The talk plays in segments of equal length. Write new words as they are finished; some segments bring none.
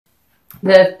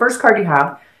The first card you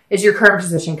have is your current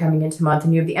position coming into the month,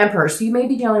 and you have the Emperor. So you may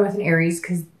be dealing with an Aries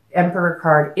because Emperor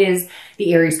card is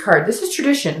the Aries card. This is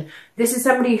tradition. This is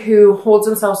somebody who holds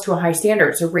themselves to a high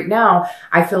standard. So right now,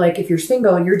 I feel like if you're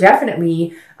single, you're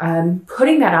definitely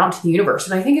putting that out to the universe.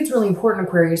 And I think it's really important,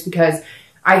 Aquarius, because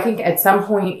I think at some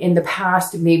point in the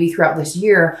past, maybe throughout this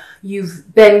year,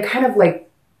 you've been kind of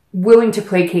like willing to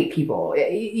placate people.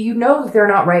 You know that they're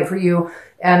not right for you,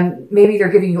 and maybe they're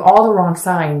giving you all the wrong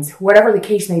signs, whatever the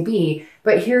case may be.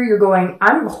 But here you're going,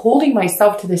 I'm holding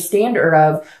myself to the standard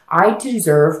of, I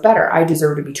deserve better. I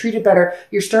deserve to be treated better.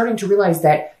 You're starting to realize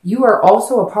that you are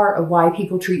also a part of why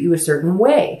people treat you a certain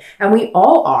way. And we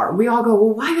all are. We all go,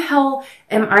 well, why the hell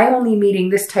am I only meeting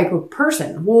this type of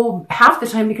person? Well, half the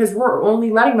time because we're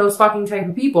only letting those fucking type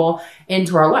of people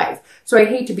into our life. So I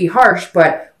hate to be harsh,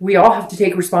 but we all have to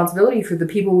take responsibility for the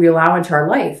people we allow into our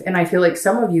life. And I feel like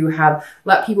some of you have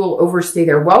let people overstay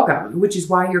their welcome, which is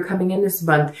why you're coming in this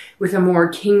month with a more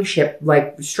kingship,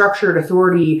 like structured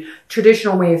authority,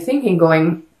 traditional way of thinking,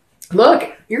 going,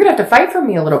 look, you're going to have to fight for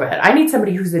me a little bit. I need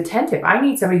somebody who's attentive. I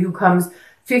need somebody who comes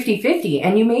 50-50.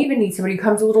 And you may even need somebody who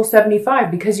comes a little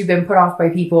 75 because you've been put off by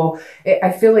people.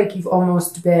 I feel like you've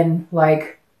almost been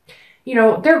like, you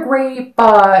know, they're great,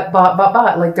 but,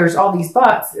 like there's all these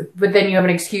buts, but then you have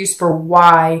an excuse for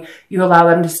why you allow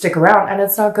them to stick around, and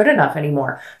it's not good enough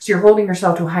anymore. So you're holding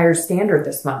yourself to a higher standard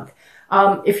this month.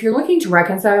 If you're looking to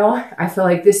reconcile, I feel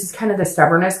like this is kind of the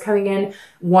stubbornness coming in.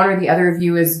 One or the other of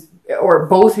you is, or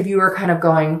both of you are kind of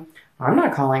going, I'm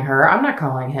not calling her, I'm not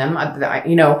calling him,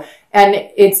 you know, and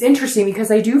it's interesting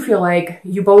because I do feel like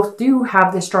you both do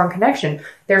have this strong connection.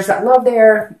 There's that love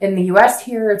there in the US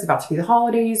here. It's about to be the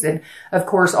holidays. And of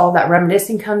course, all that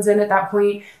reminiscing comes in at that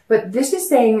point. But this is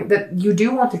saying that you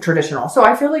do want the traditional. So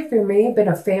I feel like there may have been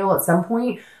a fail at some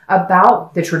point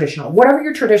about the traditional, whatever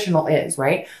your traditional is,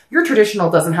 right? Your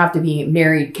traditional doesn't have to be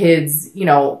married, kids, you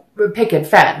know, picket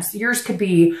fence. Yours could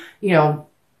be, you know,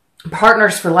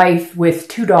 partners for life with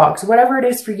 2 dogs, whatever it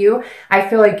is for you. I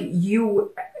feel like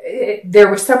there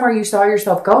was somewhere you saw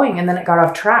yourself going and then it got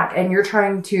off track, and you're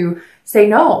trying to say,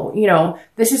 no, you know,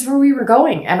 this is where we were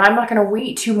going, and I'm not going to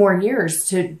wait 2 more years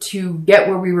to get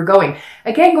where we were going.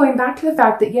 Again, going back to the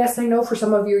fact that, yes, I know for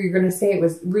some of you, you're going to say it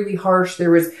was really harsh.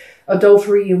 There was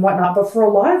adultery and whatnot. But for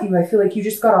a lot of you, I feel like you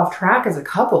just got off track as a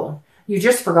couple. You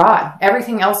just forgot.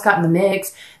 Everything else got in the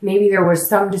mix. Maybe there was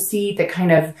some deceit that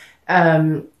kind of,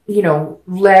 you know,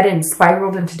 led and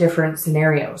spiraled into different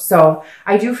scenarios. So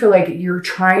I do feel like you're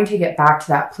trying to get back to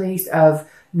that place of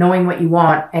knowing what you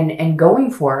want and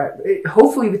going for it,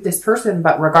 hopefully with this person,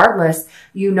 but regardless,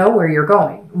 you know where you're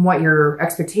going and what your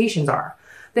expectations are.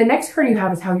 The next card you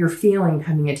have is how you're feeling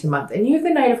coming into the month. And you have the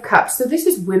Knight of Cups. So this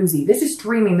is whimsy. This is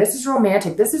dreaming. This is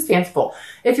romantic. This is fanciful.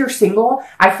 If you're single,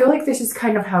 I feel like this is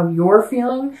kind of how you're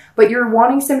feeling, but you're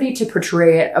wanting somebody to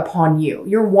portray it upon you.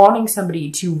 You're wanting somebody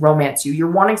to romance you.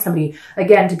 You're wanting somebody,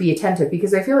 again, to be attentive,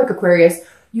 because I feel like, Aquarius,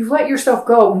 you've let yourself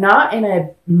go, not in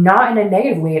a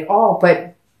negative way at all,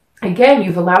 but again,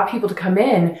 you've allowed people to come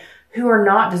in who are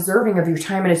not deserving of your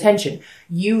time and attention.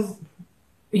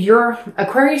 You're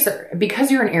Aquarius, because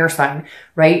you're an air sign,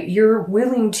 right? You're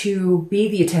willing to be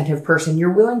the attentive person.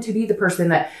 You're willing to be the person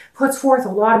that puts forth a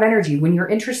lot of energy. When you're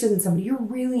interested in somebody, you're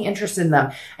really interested in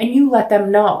them and you let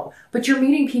them know. But you're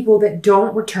meeting people that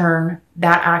don't return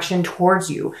that action towards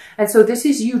you. And so this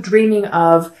is you dreaming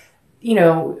of, you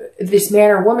know, this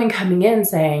man or woman coming in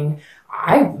saying,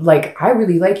 I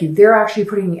really like you. They're actually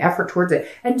putting the effort towards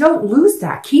it. And don't lose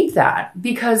that. Keep that,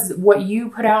 because what you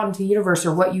put out into the universe,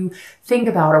 or what you think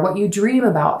about, or what you dream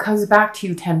about, comes back to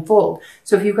you tenfold.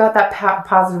 So if you've got that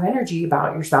positive energy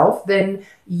about yourself, then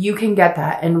you can get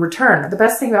that in return. The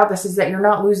best thing about this is that you're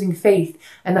not losing faith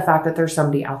in the fact that there's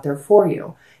somebody out there for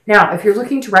you. Now, if you're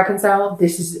looking to reconcile,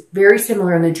 this is very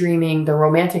similar in the dreaming, the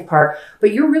romantic part,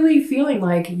 but you're really feeling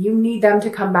like you need them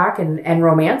to come back and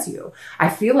romance you. I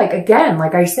feel like, again,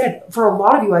 like I said, for a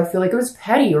lot of you, I feel like it was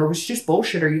petty, or it was just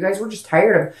bullshit, or you guys were just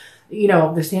tired of, you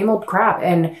know, the same old crap.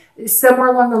 And somewhere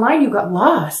along the line, you got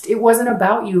lost. It wasn't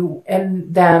about you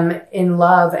and them in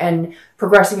love and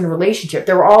progressing in a relationship.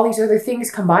 There were all these other things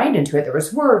combined into it. There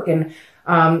was work and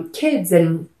kids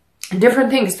and different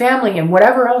things, family and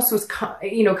whatever else was,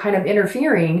 you know, kind of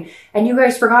interfering. And you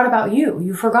guys forgot about you.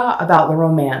 You forgot about the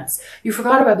romance. You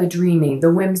forgot about the dreaming,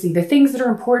 the whimsy, the things that are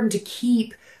important to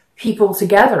keep people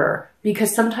together,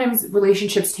 because sometimes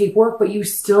relationships take work, but you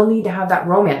still need to have that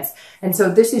romance. And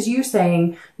so this is you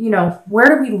saying, you know, where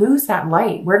did we lose that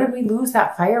light? Where did we lose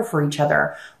that fire for each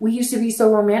other? We used to be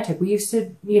so romantic. We used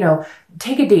to, you know,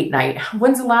 take a date night.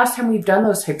 When's the last time we've done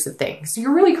those types of things? So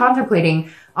you're really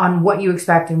contemplating on what you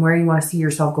expect and where you want to see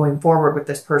yourself going forward with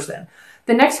this person.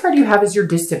 The next card you have is your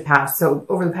distant past. So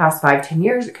over the past 5-10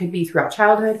 years, it could be throughout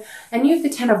childhood. And you have the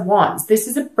 10 of Wands. This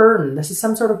is a burden. This is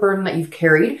some sort of burden that you've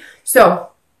carried.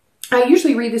 So I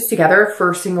usually read this together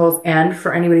for singles and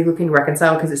for anybody looking to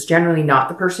reconcile, because it's generally not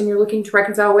the person you're looking to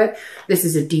reconcile with. This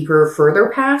is a deeper, further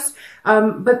past.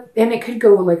 And it could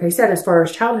go, like I said, as far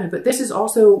as childhood, but this is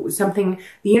also something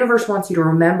the universe wants you to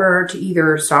remember, to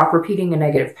either stop repeating a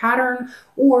negative pattern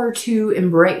or to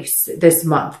embrace this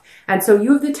month. And so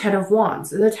you have the 10 of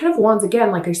Wands. The 10 of Wands, again,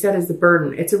 like I said, is the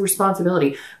burden. It's a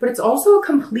responsibility, but it's also a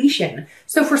completion.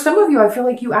 So for some of you, I feel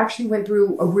like you actually went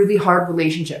through a really hard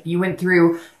relationship. You went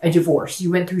through a divorce.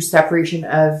 You went through separation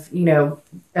of,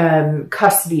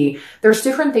 custody. There's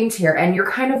different things here, and you're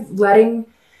kind of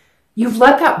you've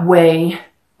let that weigh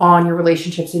on your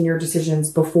relationships and your decisions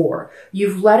before.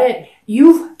 You've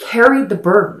carried the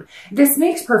burden. This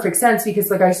makes perfect sense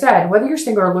because, like I said, whether you're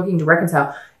single or looking to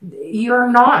reconcile, you're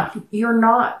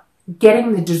not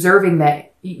getting the deserving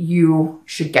that you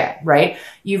should get, right?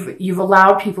 You've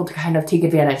allowed people to kind of take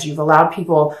advantage. You've allowed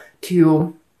people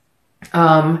to,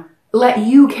 let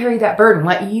you carry that burden,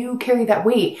 let you carry that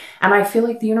weight. And I feel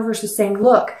like the universe is saying,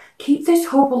 look, keep this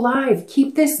hope alive.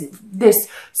 Keep this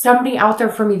somebody out there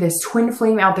for me, this twin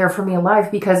flame out there for me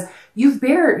alive, because you've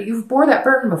bore that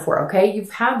burden before, okay?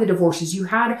 You've had the divorces. You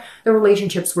had the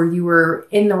relationships where you were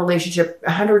in the relationship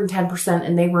 110%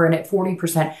 and they were in it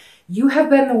 40%. You have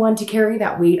been the one to carry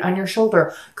that weight on your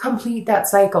shoulder. Complete that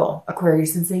cycle,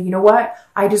 Aquarius, and say, you know what?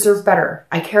 I deserve better.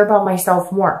 I care about myself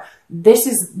more. This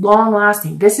is long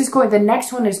lasting. The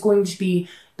next one is going to be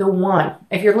the one.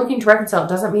 If you're looking to reconcile, it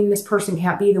doesn't mean this person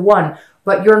can't be the one,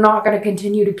 but you're not going to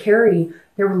continue to carry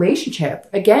the relationship.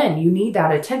 Again, you need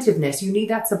that attentiveness. You need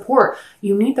that support.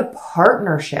 You need the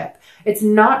partnership. It's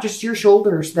not just your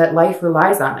shoulders that life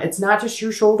relies on. It's not just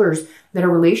your shoulders that a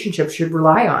relationship should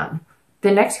rely on. The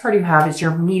next card you have is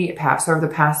your immediate past, or the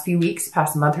past few weeks,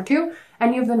 past month or two,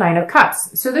 and you have the 9 of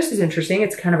Cups. So this is interesting.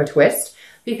 It's kind of a twist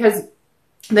because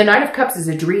the 9 of Cups is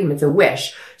a dream. It's a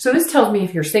wish. So this tells me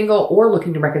if you're single or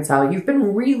looking to reconcile, you've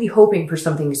been really hoping for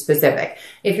something specific.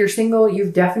 If you're single,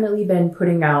 you've definitely been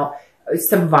putting out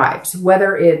some vibes,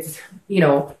 whether it's,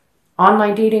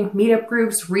 online dating, meetup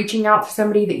groups, reaching out to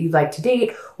somebody that you'd like to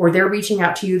date, or they're reaching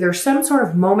out to you. There's some sort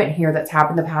of moment here that's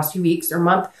happened the past few weeks or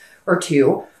month or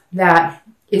two that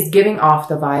is giving off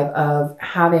the vibe of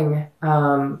having,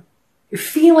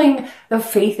 feeling the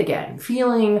faith again,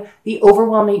 feeling the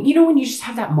overwhelming, when you just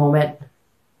have that moment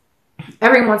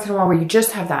every once in a while where you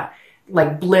just have that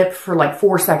like blip for like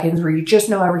 4 seconds where you just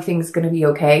know everything's going to be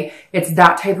okay. It's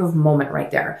that type of moment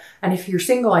right there. And if you're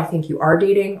single, I think you are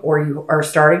dating or you are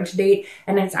starting to date,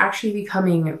 and it's actually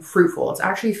becoming fruitful. It's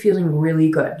actually feeling really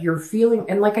good. You're feeling,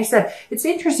 and like I said, it's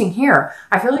interesting here.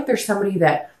 I feel like there's somebody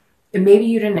that maybe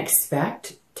you didn't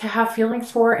expect to have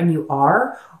feelings for, and you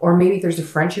are, or maybe there's a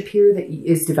friendship here that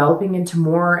is developing into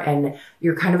more and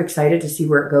you're kind of excited to see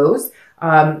where it goes.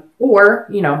 Or,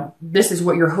 this is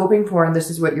what you're hoping for and this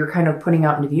is what you're kind of putting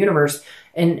out into the universe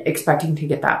and expecting to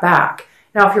get that back.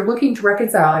 Now, if you're looking to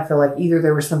reconcile, I feel like either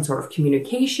there was some sort of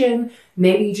communication,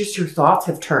 maybe just your thoughts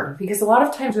have turned, because a lot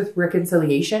of times with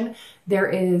reconciliation, there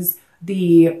is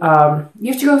you have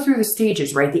to go through the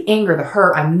stages, right? The anger, the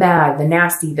hurt, I'm mad, the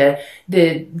nasty,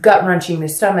 the gut wrenching, the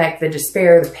stomach, the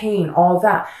despair, the pain, all of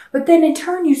that. But then in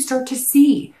turn, you start to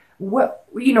see what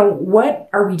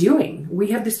are we doing? We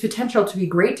have this potential to be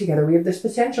great together. We have this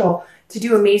potential to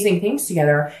do amazing things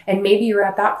together. And maybe you're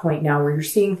at that point now where you're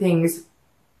seeing things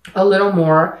a little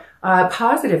more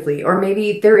positively, or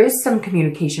maybe there is some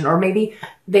communication, or maybe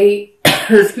they,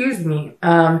 excuse me,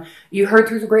 you heard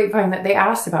through the grapevine that they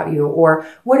asked about you, or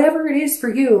whatever it is for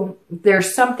you,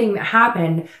 there's something that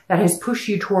happened that has pushed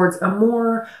you towards a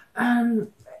more,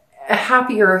 a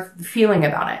happier feeling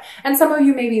about it. And some of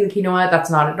you may be like, you know what, that's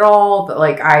not at all, but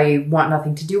like, I want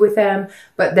nothing to do with them.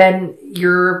 But then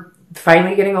you're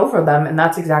finally getting over them, and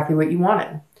that's exactly what you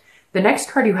wanted. The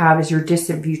next card you have is your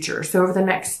distant future. So over the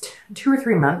next 2 or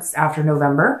 3 months after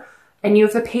November, and you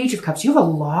have the Page of Cups. You have a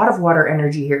lot of water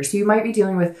energy here. So you might be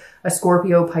dealing with a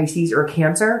Scorpio, Pisces, or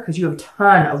Cancer, because you have a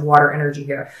ton of water energy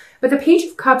here. But the Page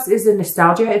of Cups is a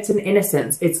nostalgia. It's an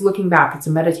innocence. It's looking back. It's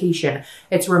a meditation.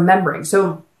 It's remembering.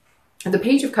 So the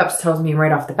Page of Cups tells me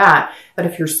right off the bat that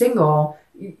if you're single,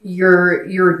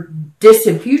 your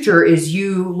distant future is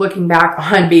you looking back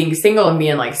on being single and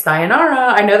being like,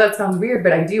 sayonara. I know that sounds weird,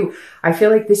 but I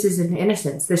feel like this is an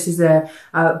innocence. This is a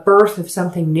birth of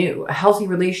something new, a healthy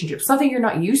relationship, something you're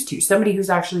not used to, somebody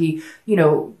who's actually,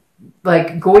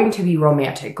 like going to be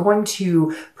romantic, going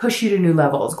to push you to new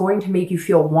levels, going to make you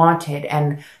feel wanted,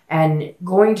 and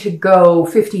going to go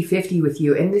 50-50 with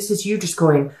you. And this is you just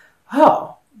going,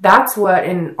 oh, That's what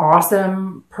an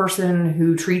awesome person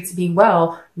who treats me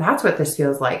well, that's what this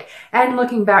feels like. And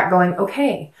looking back going,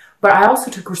 okay, but I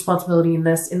also took responsibility in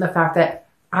this, in the fact that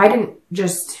I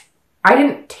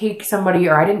didn't take somebody,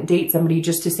 or I didn't date somebody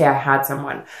just to say I had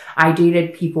someone. I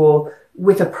dated people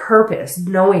with a purpose,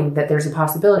 knowing that there's a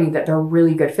possibility that they're a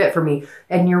really good fit for me.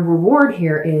 And your reward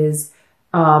here is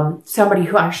somebody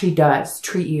who actually does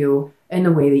treat you in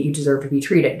the way that you deserve to be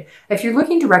treated. If you're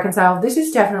looking to reconcile, this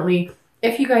is definitely,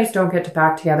 if you guys don't get to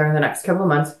back together in the next couple of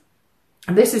months,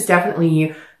 this is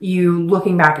definitely you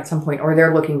looking back at some point, or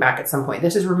they're looking back at some point.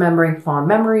 This is remembering fond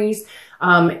memories.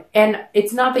 And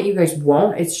it's not that you guys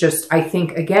won't, it's just, I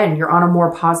think, again, you're on a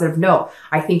more positive note.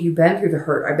 I think you've been through the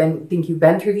hurt. think you've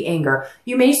been through the anger.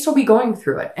 You may still be going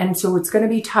through it. And so it's going to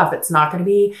be tough. It's not going to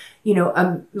be, you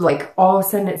know, like all of a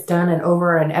sudden it's done and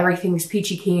over and everything's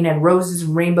peachy keen and roses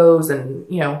and rainbows and,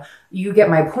 you know, you get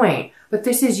my point. But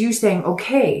this is you saying,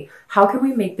 okay, how can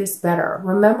we make this better?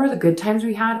 Remember the good times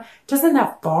we had? Doesn't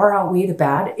that far outweigh the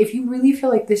bad? If you really feel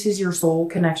like this is your soul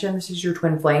connection, this is your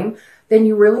twin flame, then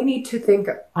you really need to think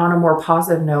on a more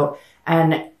positive note,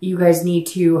 and you guys need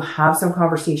to have some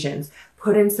conversations,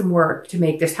 put in some work to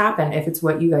make this happen if it's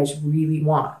what you guys really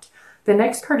want. The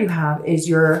next card you have is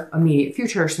your immediate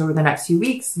future. So over the next few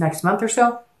weeks, next month or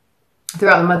so,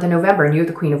 throughout the month of November, and you have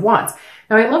the Queen of Wands.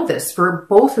 Now I love this for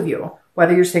both of you,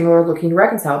 whether you're single or looking to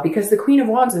reconcile, because the Queen of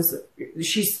Wands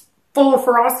she's full of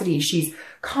ferocity. She's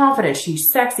confident.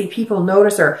 She's sexy. People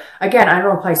notice her. Again, I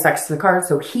don't apply sex to the card,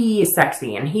 so he is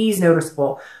sexy and he's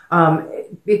noticeable.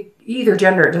 Either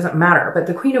gender, it doesn't matter. But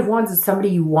the Queen of Wands is somebody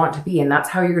you want to be, and that's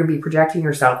how you're going to be projecting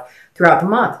yourself throughout the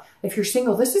month. If you're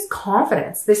single, this is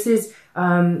confidence. This is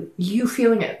you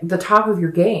feeling at the top of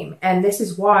your game. And this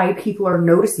is why people are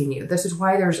noticing you. This is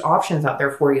why there's options out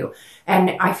there for you.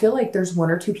 And I feel like there's one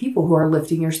or two people who are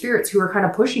lifting your spirits, who are kind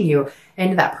of pushing you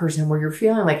into that person where you're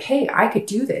feeling like, hey, I could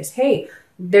do this. Hey,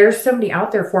 there's somebody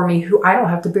out there for me who I don't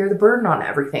have to bear the burden on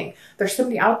everything. There's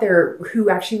somebody out there who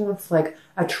actually wants like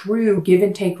a true give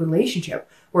and take relationship,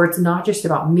 where it's not just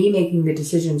about me making the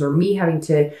decisions or me having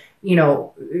to, you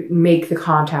know, make the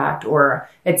contact, or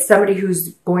it's somebody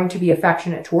who's going to be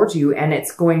affectionate towards you, and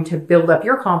it's going to build up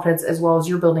your confidence as well as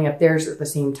you're building up theirs at the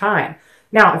same time.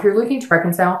 Now, if you're looking to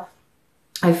reconcile,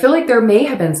 I feel like there may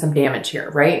have been some damage here,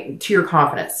 right? To your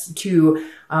confidence, to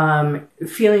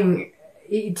feeling,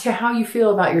 to how you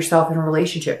feel about yourself in a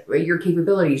relationship, your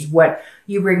capabilities, what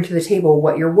you bring to the table,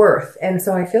 what you're worth. And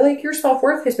so I feel like your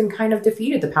self-worth has been kind of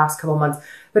defeated the past couple months,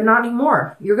 but not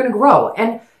anymore. You're going to grow.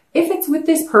 And if it's with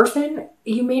this person,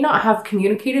 you may not have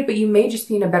communicated, but you may just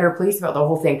be in a better place about the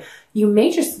whole thing. You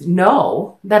may just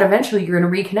know that eventually you're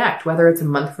going to reconnect, whether it's a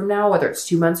month from now, whether it's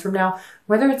 2 months from now,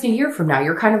 whether it's a year from now.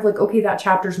 You're kind of like, okay, that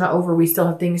chapter's not over. We still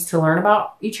have things to learn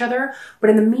about each other. But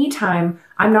in the meantime,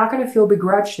 I'm not going to feel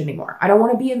begrudged anymore. I don't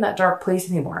want to be in that dark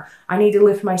place anymore. I need to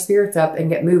lift my spirits up and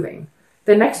get moving.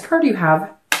 The next card you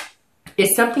have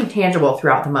is something tangible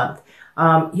throughout the month.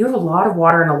 You have a lot of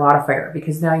water and a lot of fire,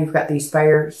 because now you've got these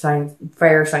fire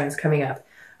signs coming up.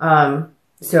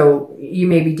 So you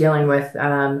may be dealing with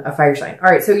a fire sign.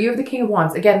 All right, so you have the King of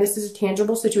Wands. Again, this is a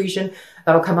tangible situation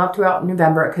that'll come up throughout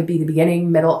November. It could be the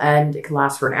beginning, middle, end. It could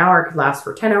last for an hour. It could last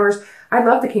for 10 hours. I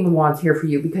love the King of Wands here for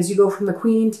you, because you go from the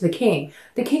Queen to the King.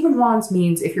 The King of Wands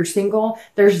means if you're single,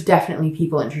 there's definitely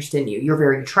people interested in you. You're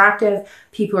very attractive.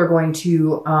 People are going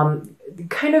to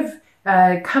kind of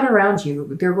come around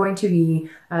you. They're going to be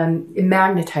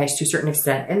magnetized to a certain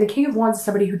extent. And the King of Wands is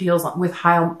somebody who deals with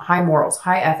high morals,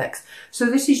 high ethics. So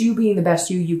this is you being the best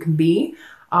you can be,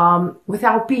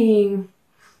 without being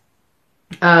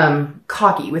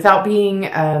cocky, without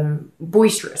being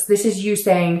boisterous. This is you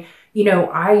saying, you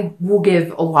know, I will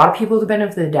give a lot of people the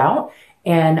benefit of the doubt,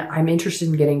 and I'm interested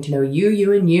in getting to know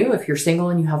you and you, if you're single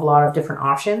and you have a lot of different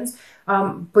options.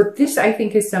 But this, I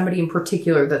think, is somebody in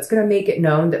particular that's going to make it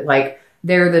known that, like,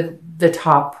 they're the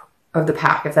top of the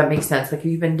pack, if that makes sense. Like, if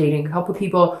you've been dating a couple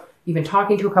people, you've been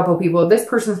talking to a couple of people, this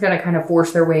person's going to kind of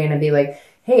force their way in and be like,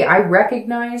 hey, I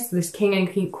recognize this king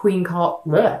and queen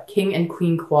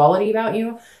quality about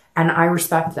you, and I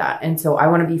respect that. And so I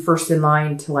want to be first in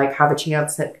line to, like, have a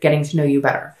chance at getting to know you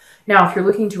better. Now, if you're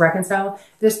looking to reconcile,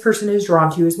 this person is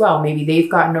drawn to you as well. Maybe they've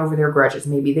gotten over their grudges.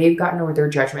 Maybe they've gotten over their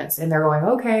judgments, and they're going,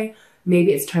 okay,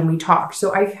 maybe it's time we talk.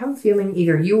 So I have a feeling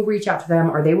either you will reach out to them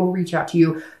or they will reach out to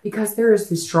you, because there is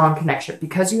this strong connection.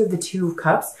 Because you have the Two of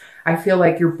Cups, I feel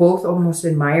like you're both almost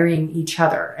admiring each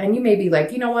other. And you may be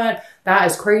like, you know what? That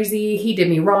is crazy. He did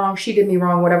me wrong. She did me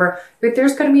wrong, whatever. But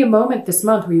there's going to be a moment this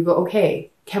month where you go, okay,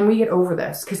 can we get over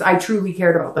this? Because I truly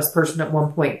cared about this person at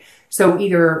one point. So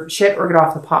either shit or get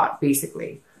off the pot,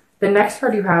 basically. The next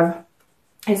card you have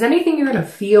is anything you're going to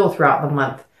feel throughout the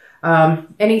month.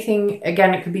 Anything,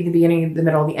 again, it could be the beginning, the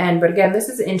middle, the end, but again, this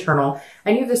is internal.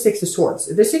 And you have the Six of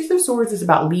Swords. The Six of Swords is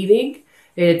about leaving.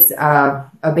 It's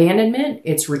abandonment,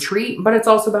 it's retreat, but it's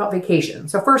also about vacation.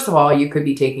 So first of all, you could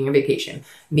be taking a vacation.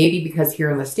 Maybe because here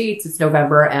in the States, it's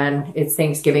November and it's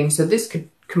Thanksgiving. So this could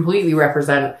completely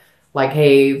represent like,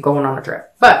 hey, going on a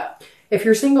trip. But if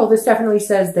you're single, this definitely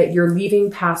says that you're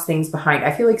leaving past things behind.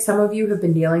 I feel like some of you have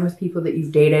been dealing with people that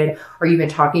you've dated or you've been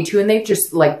talking to, and they've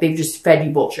just fed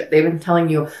you bullshit. They've been telling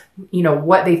you, you know,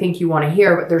 what they think you want to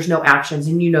hear, but there's no actions,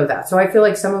 and you know that. So I feel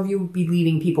like some of you would be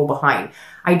leaving people behind.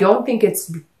 I don't think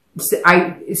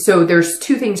so there's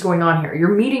two things going on here.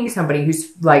 You're meeting somebody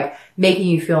who's like making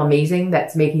you feel amazing,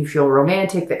 that's making you feel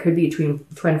romantic, that could be a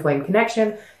twin flame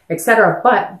connection, etc.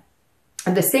 But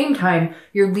at the same time,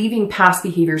 you're leaving past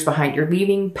behaviors behind. You're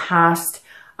leaving past,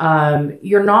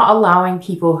 you're not allowing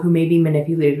people who maybe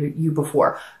manipulated you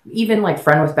before. Even like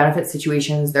friend with benefit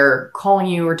situations, they're calling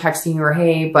you or texting you or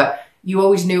hey, but you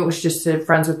always knew it was just a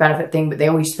friends with benefit thing, but they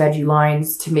always fed you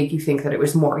lines to make you think that it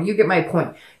was more. You get my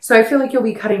point. So I feel like you'll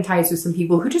be cutting ties with some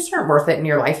people who just aren't worth it in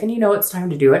your life, and you know it's time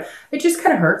to do it. It just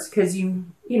kind of hurts because you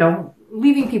know,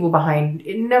 leaving people behind,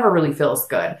 it never really feels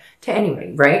good to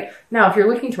anybody, right? Now, if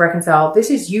you're looking to reconcile, this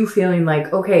is you feeling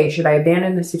like, okay, should I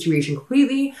abandon the situation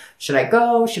completely? Should I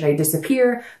go? Should I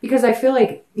disappear? Because I feel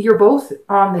like you're both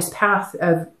on this path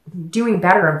of doing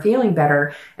better and feeling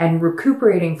better and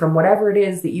recuperating from whatever it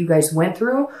is that you guys went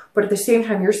through. But at the same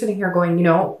time, you're sitting here going, you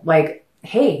know, like,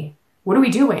 hey, what are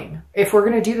we doing? If we're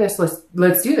going to do this,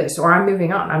 let's do this, or I'm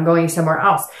moving on. I'm going somewhere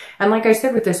else. And like I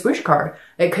said, with this wish card,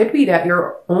 it could be that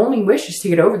your only wish is to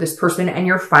get over this person and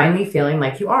you're finally feeling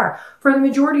like you are. For the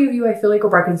majority of you, I feel like a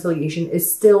reconciliation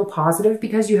is still positive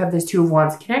because you have this Two of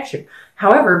Wands connection.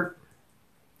 However,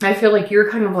 I feel like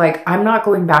you're kind of like, I'm not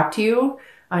going back to you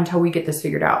until we get this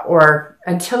figured out, or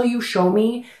until you show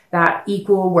me that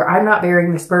equal, where I'm not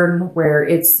bearing this burden, where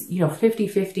it's, you know,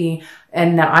 50-50,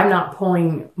 and that I'm not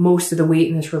pulling most of the weight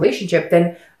in this relationship,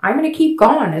 then I'm going to keep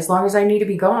gone as long as I need to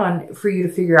be gone for you to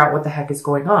figure out what the heck is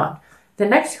going on. The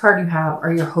next card you have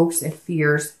are your hopes and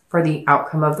fears for the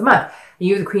outcome of the month. And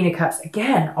you have the Queen of Cups.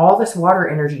 Again, all this water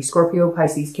energy, Scorpio,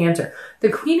 Pisces, Cancer. The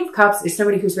Queen of Cups is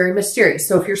somebody who's very mysterious.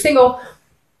 So if you're single,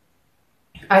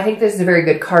 I think this is a very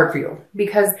good card for you,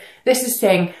 because this is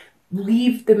saying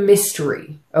leave the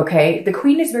mystery, okay? The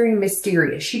Queen is very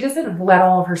mysterious. She doesn't let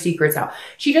all of her secrets out.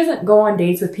 She doesn't go on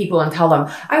dates with people and tell them,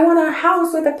 I want a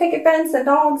house with a picket fence and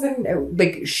dogs, and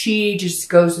like, she just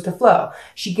goes with the flow.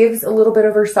 She gives a little bit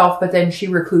of herself, but then she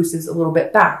recluses a little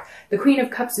bit back. The Queen of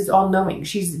Cups is all-knowing.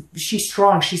 She's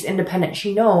strong. She's independent.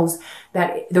 She knows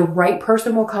that the right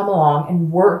person will come along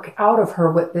and work out of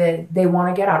her what they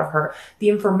want to get out of her. The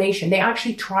information. They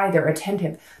actually try. They're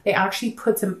attentive. They actually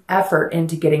put some effort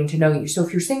into getting to know you. So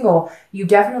if you're single, you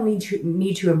definitely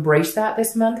need to embrace that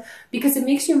this month, because it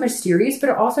makes you mysterious, but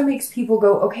it also makes people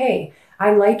go, okay,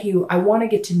 I like you. I want to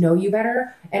get to know you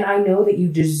better. And I know that you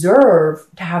deserve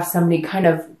to have somebody kind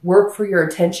of work for your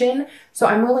attention. So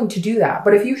I'm willing to do that.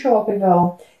 But if you show up and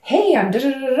go, hey, I'm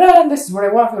da-da-da-da-da, and this is what I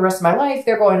want for the rest of my life,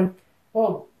 they're going,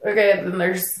 well, okay, then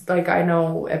there's like, I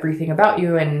know everything about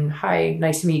you, and hi,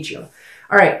 nice to meet you.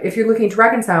 All right. If you're looking to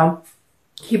reconcile,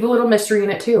 keep a little mystery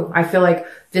in it too. I feel like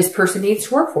this person needs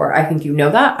to work for it. I think you know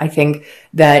that. I think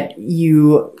that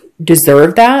you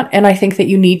deserve that. And I think that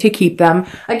you need to keep them.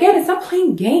 Again, it's not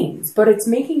playing games, but it's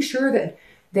making sure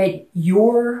that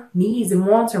your needs and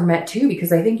wants are met too,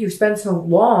 because I think you spend so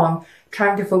long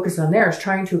trying to focus on theirs,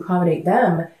 trying to accommodate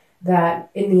them, that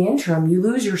in the interim, you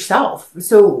lose yourself.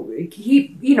 So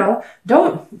keep, you know,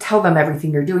 don't tell them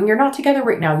everything you're doing. You're not together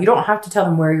right now. You don't have to tell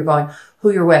them where you're going,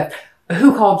 who you're with,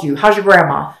 who called you, how's your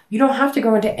grandma. You don't have to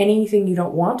go into anything you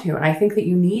don't want to. And I think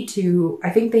that I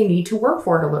think they need to work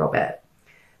for it a little bit.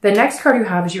 The next card you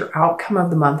have is your outcome of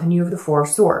the month, and you have the Four of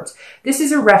Swords. This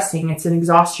is a resting, it's an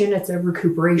exhaustion, it's a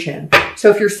recuperation.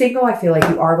 So if you're single, I feel like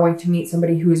you are going to meet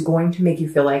somebody who is going to make you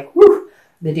feel like, whew,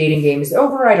 the dating game is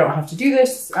over, I don't have to do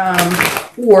this,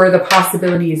 or the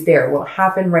possibility is there. Will it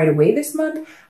happen right away this month?